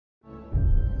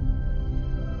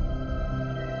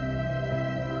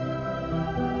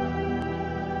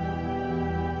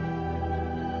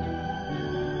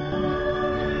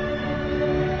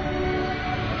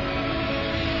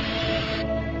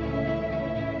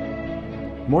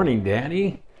Morning,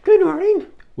 Danny. Good morning.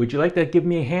 Would you like to give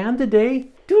me a hand today?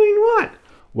 Doing what?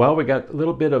 Well, we got a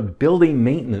little bit of building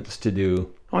maintenance to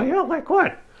do. Oh yeah, like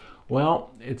what?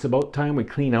 Well, it's about time we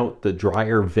clean out the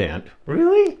dryer vent.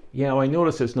 Really? Yeah, well, I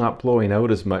notice it's not blowing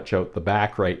out as much out the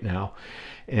back right now.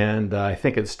 And I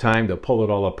think it's time to pull it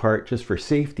all apart just for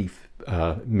safety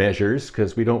measures,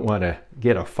 because we don't want to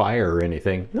get a fire or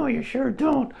anything. No, you sure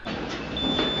don't.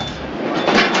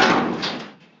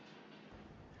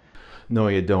 No,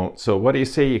 you don't. So what do you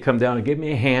say you come down and give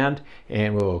me a hand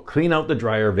and we'll clean out the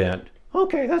dryer vent?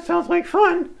 Okay, that sounds like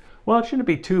fun. Well, it shouldn't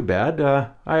be too bad.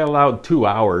 I allowed 2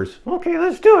 hours. Okay,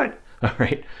 let's do it. All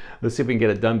right, let's see if we can get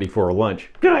it done before lunch.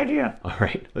 Good idea. All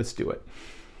right, let's do it.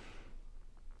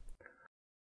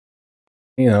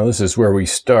 You know, this is where we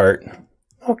start.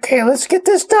 Okay, let's get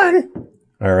this done.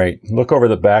 All right, look over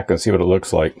the back and see what it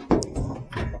looks like.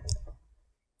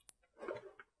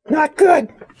 Not good.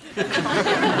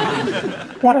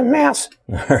 What a mess.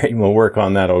 All right, we'll work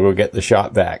on that. I'll go get the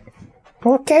shop vac.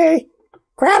 Okay,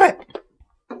 grab it.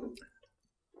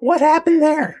 What happened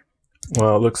there?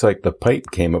 Well, it looks like the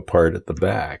pipe came apart at the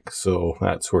back, so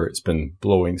that's where it's been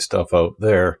blowing stuff out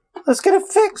there. Let's get it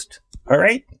fixed. All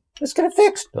right. Let's get it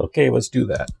fixed. Okay, let's do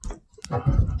that.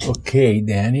 Okay,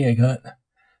 Danny, I got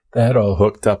that all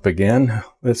hooked up again.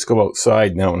 Let's go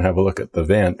outside now and have a look at the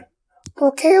vent.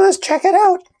 Okay, let's check it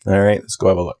out. All right, let's go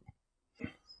have a look.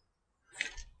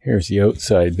 Here's the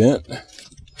outside vent.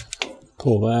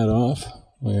 Pull that off.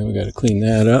 Well, we got to clean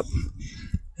that up.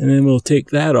 And then we'll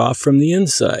take that off from the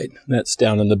inside. That's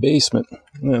down in the basement.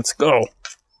 Let's go.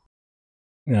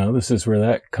 Now, this is where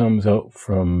that comes out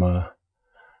from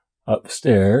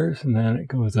upstairs. And then it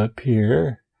goes up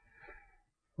here.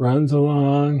 Runs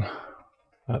along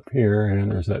up here.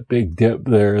 And there's that big dip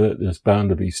there that there's bound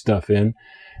to be stuff in.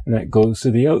 And that goes to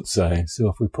the outside. So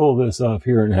if we pull this off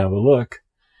here and have a look,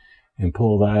 and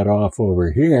pull that off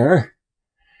over here,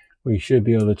 we should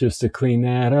be able to clean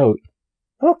that out.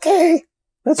 Okay,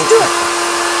 let's do it.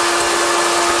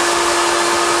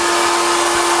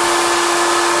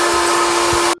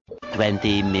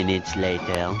 20 minutes later.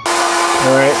 All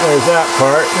right, there's that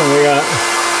part, and we got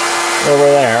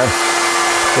over there.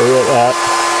 So we got that.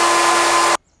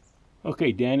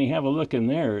 Okay, Danny, have a look in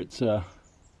there. It's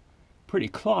pretty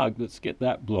clogged. Let's get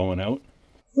that blowing out.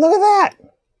 Look at that.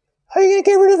 How are you going to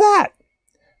get rid of that?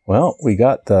 Well, we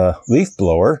got the leaf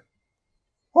blower.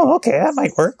 Oh, okay, that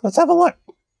might work. Let's have a look.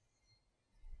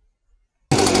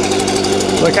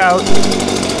 Look out.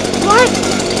 What?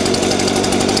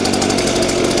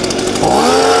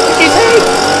 What'd you say?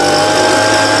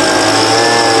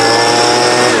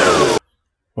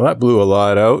 Well, that blew a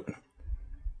lot out.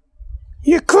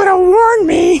 You could have warned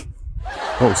me.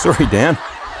 Oh, sorry, Dan.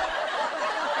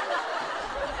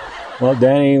 Well,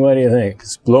 Danny, what do you think?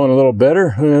 It's blowing a little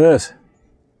better? Look at this.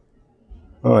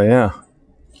 Oh, yeah.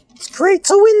 Straight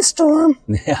to windstorm.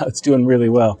 Yeah, it's doing really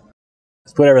well.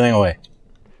 Let's put everything away.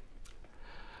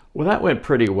 Well, that went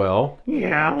pretty well.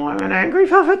 Yeah, well, I'm an angry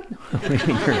puppet.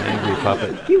 You're an angry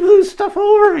puppet. You blew stuff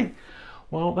over me.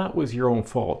 Well, that was your own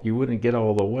fault. You wouldn't get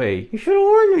all the way. You should have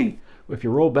warned me. If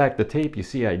you roll back the tape, you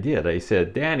see I did. I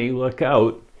said, Danny, look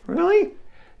out. Really?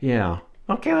 Yeah.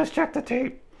 Okay, let's check the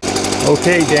tape.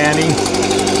 Okay, Danny.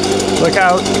 Look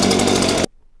out.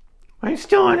 I'm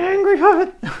still an angry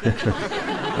puppet.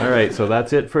 All right, so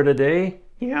that's it for today?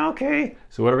 Yeah, okay.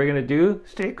 So what are we going to do?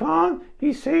 Stay calm,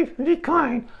 be safe, and be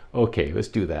kind. Okay, let's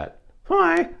do that.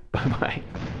 Bye. Bye-bye.